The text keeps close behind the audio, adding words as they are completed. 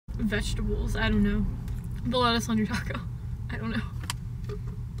vegetables. I don't know. The lettuce on your taco. I don't know.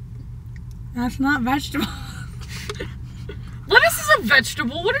 That's not vegetable. Lettuce is a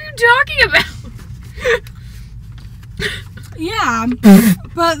vegetable. What are you talking about? Yeah,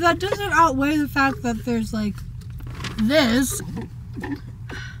 but that doesn't outweigh the fact that there's like this.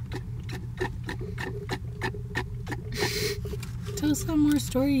 Tell some more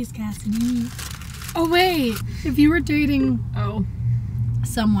stories, Cassidy. Oh wait, if you were dating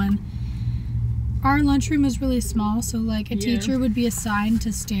someone, our lunchroom is really small, so like a teacher would be assigned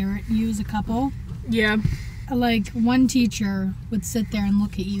to stare at you as a couple. Yeah. Like one teacher would sit there and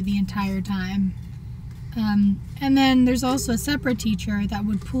look at you the entire time. And then there's also a separate teacher that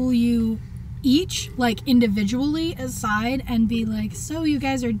would pull you each, like individually aside and be like, so you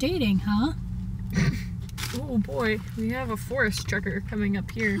guys are dating, huh? Oh boy, we have a forest trucker coming up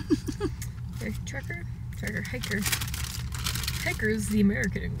here. Trucker? Trucker, hiker. Hiker is the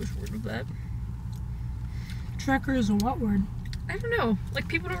American English word of that. Trekker is a what word? I don't know. Like,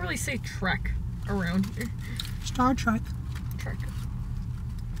 people don't really say trek around here. Star Trek. Trek.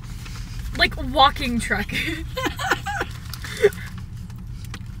 Like, walking trek.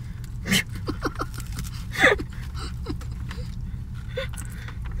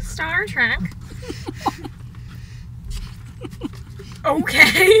 Star Trek.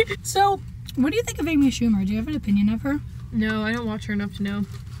 Okay. So, what do you think of Amy Schumer? Do you have an opinion of her? No, I don't watch her enough to know.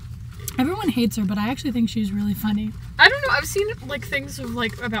 Everyone hates her, but I actually think she's really funny. I don't know. I've seen like things of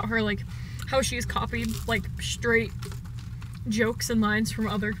like about her, like how she's copied like straight jokes and lines from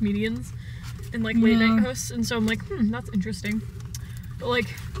other comedians and like late night hosts, and so I'm like, that's interesting. But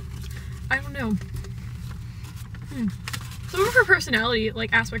like, I don't know. Some of her personality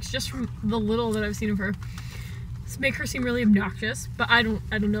like aspects, just from the little that I've seen of her, make her seem really obnoxious. But I don't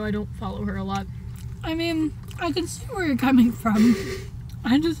know. I don't follow her a lot. I mean, I can see where you're coming from.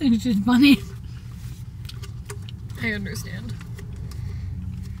 I just think she's funny. I understand.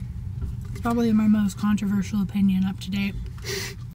 It's probably my most controversial opinion up to date.